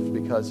beautiful gift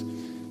because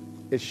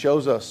it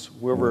shows us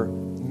where we're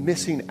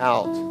missing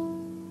out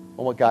on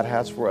what God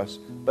has for us,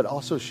 but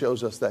also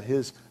shows us that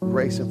his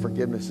grace and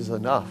forgiveness is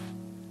enough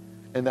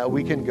and that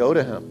we can go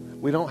to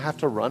him. We don't have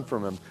to run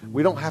from him.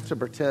 We don't have to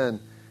pretend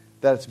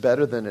that it's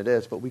better than it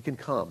is, but we can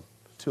come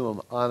to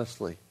him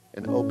honestly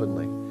and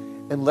openly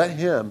and let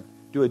him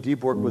do a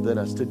deep work within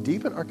us to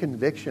deepen our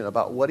conviction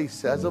about what he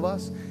says of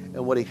us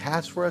and what he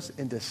has for us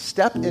and to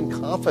step in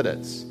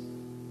confidence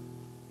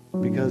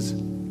because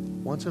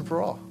once and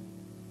for all,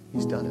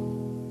 he's done it.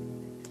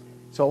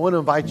 So I want to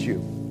invite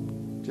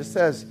you, just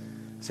as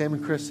Sam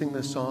and Chris sing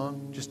this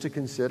song, just to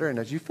consider, and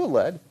as you feel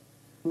led,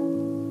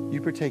 you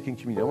partake in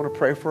communion. I want to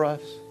pray for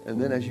us,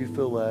 and then as you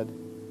feel led,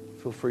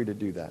 feel free to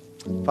do that.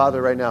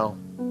 Father, right now,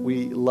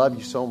 we love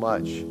you so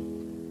much.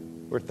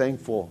 We're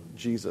thankful,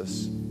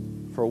 Jesus,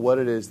 for what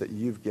it is that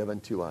you've given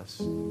to us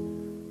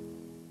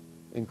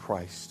in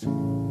Christ.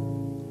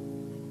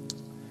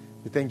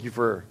 We thank you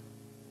for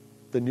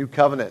the new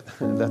covenant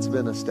that's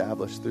been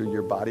established through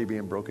your body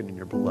being broken and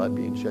your blood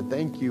being shed.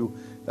 Thank you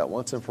that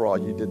once and for all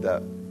you did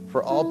that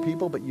for all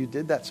people, but you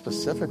did that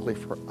specifically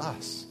for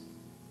us.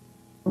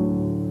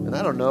 And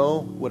I don't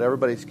know what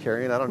everybody's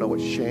carrying. I don't know what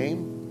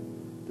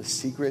shame, the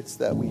secrets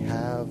that we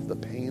have, the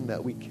pain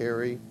that we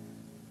carry,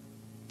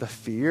 the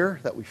fear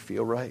that we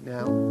feel right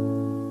now,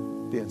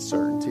 the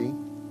uncertainty,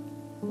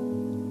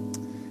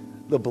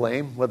 the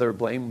blame, whether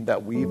blame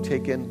that we've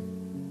taken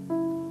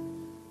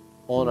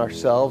on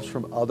ourselves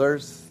from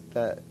others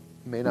that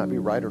may not be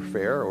right or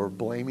fair, or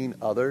blaming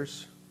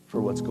others for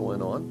what's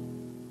going on,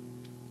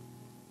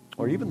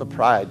 or even the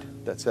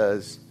pride that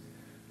says,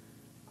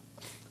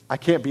 I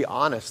can't be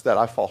honest that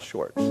I fall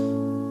short.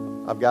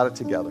 I've got it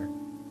together.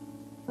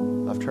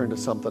 I've turned to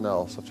something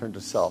else. I've turned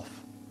to self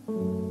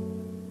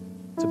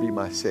to be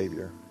my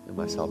Savior and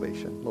my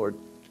salvation. Lord,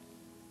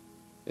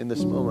 in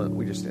this moment,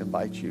 we just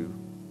invite you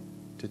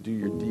to do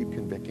your deep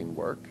convicting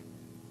work,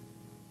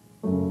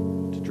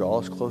 to draw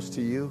us close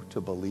to you,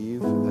 to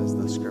believe, as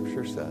the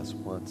scripture says,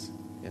 once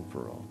and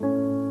for all.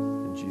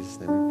 In Jesus'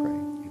 name we pray.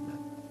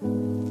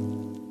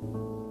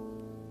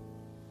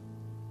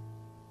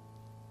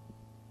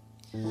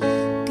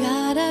 Amen.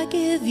 God, I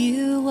give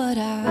you what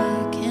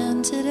I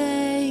can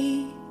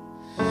today.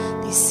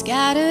 These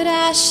scattered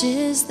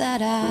ashes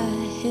that I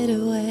hid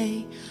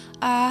away,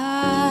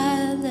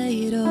 I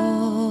lay it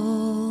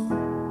all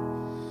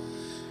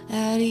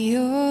at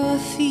your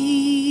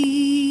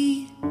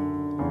feet.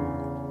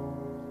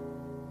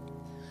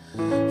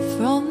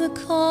 From the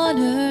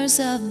corners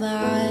of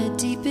my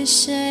deepest the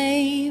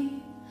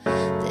shame,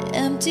 the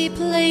empty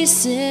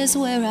places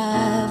where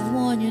I've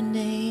worn your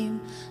name.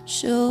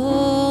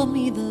 Show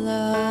me the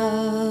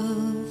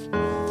love.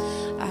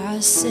 I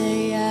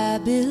say I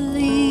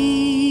believe.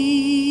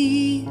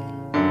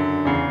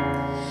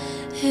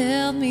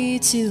 Help me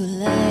to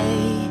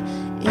lay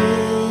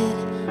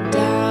it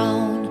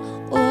down.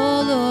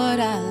 Oh Lord,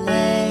 I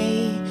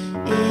lay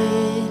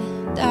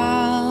it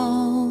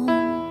down.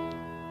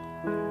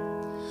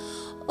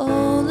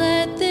 Oh,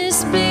 let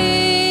this be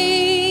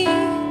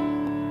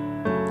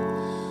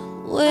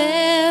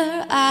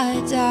where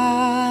I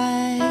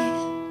die,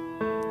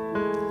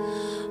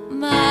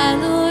 my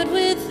Lord,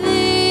 with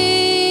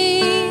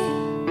thee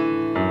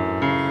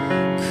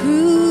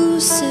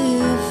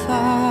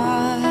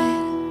crucified.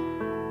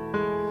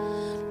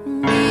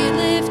 Be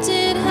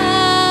lifted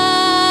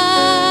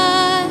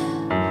high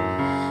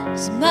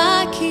as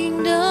my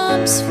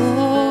kingdom's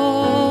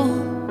full,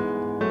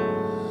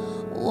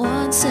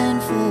 once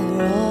and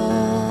for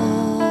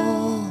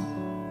all,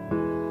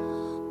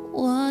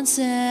 once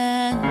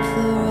and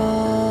for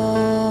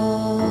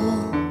all.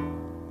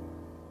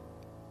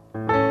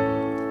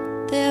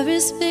 There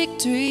is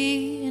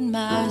victory in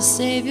my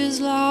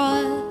Savior's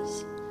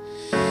loss,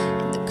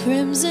 in the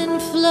crimson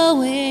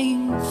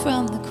flowing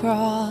from the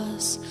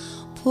cross.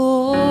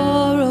 Pour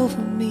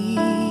over me,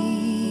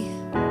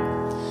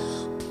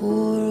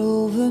 pour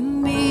over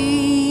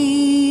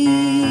me,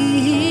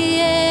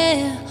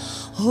 yeah.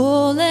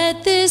 Oh,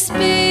 let this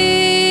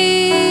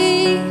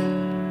be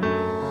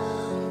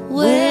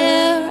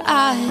where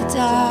I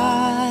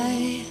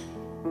die,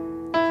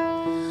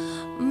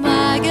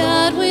 my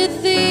God,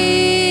 with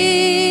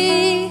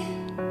thee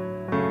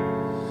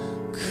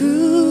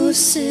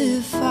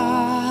crucified.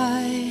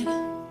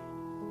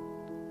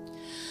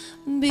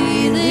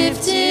 Be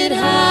lifted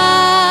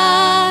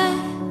high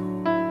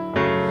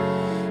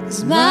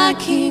as my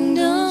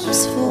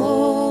kingdom's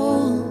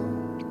full,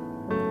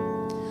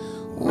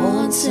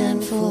 once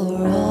and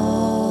for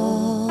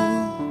all,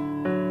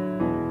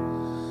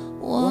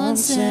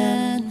 once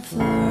and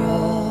for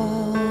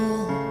all.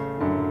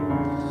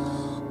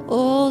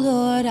 Oh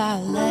Lord,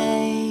 I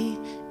lay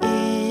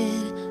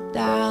it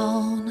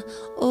down.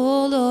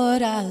 Oh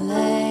Lord, I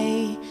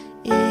lay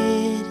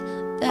it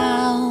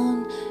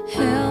down.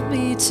 Help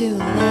me to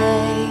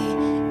lay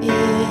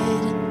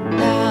it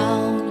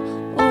down.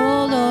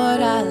 Oh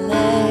Lord, I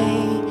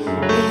lay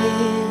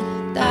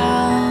it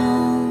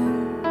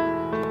down.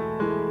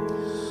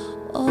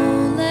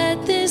 Oh,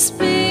 let this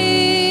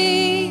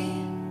be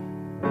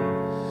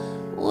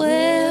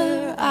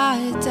where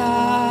I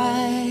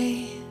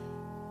die,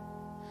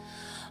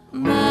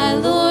 my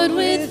Lord,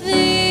 with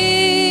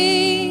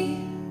thee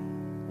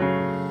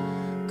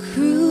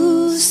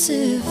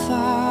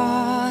crucified.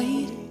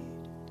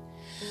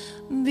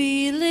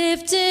 Be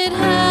lifted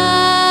high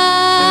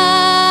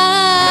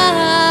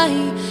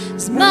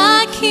as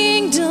my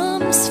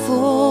kingdom's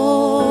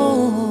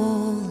full,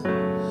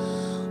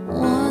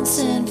 once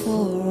and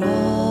for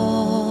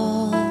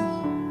all,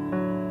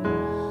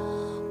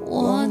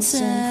 once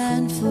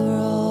and for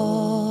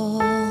all.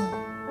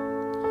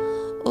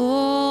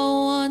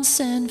 Oh, once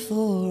and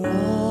for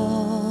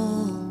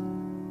all,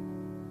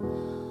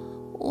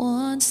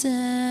 once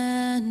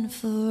and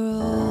for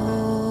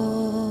all.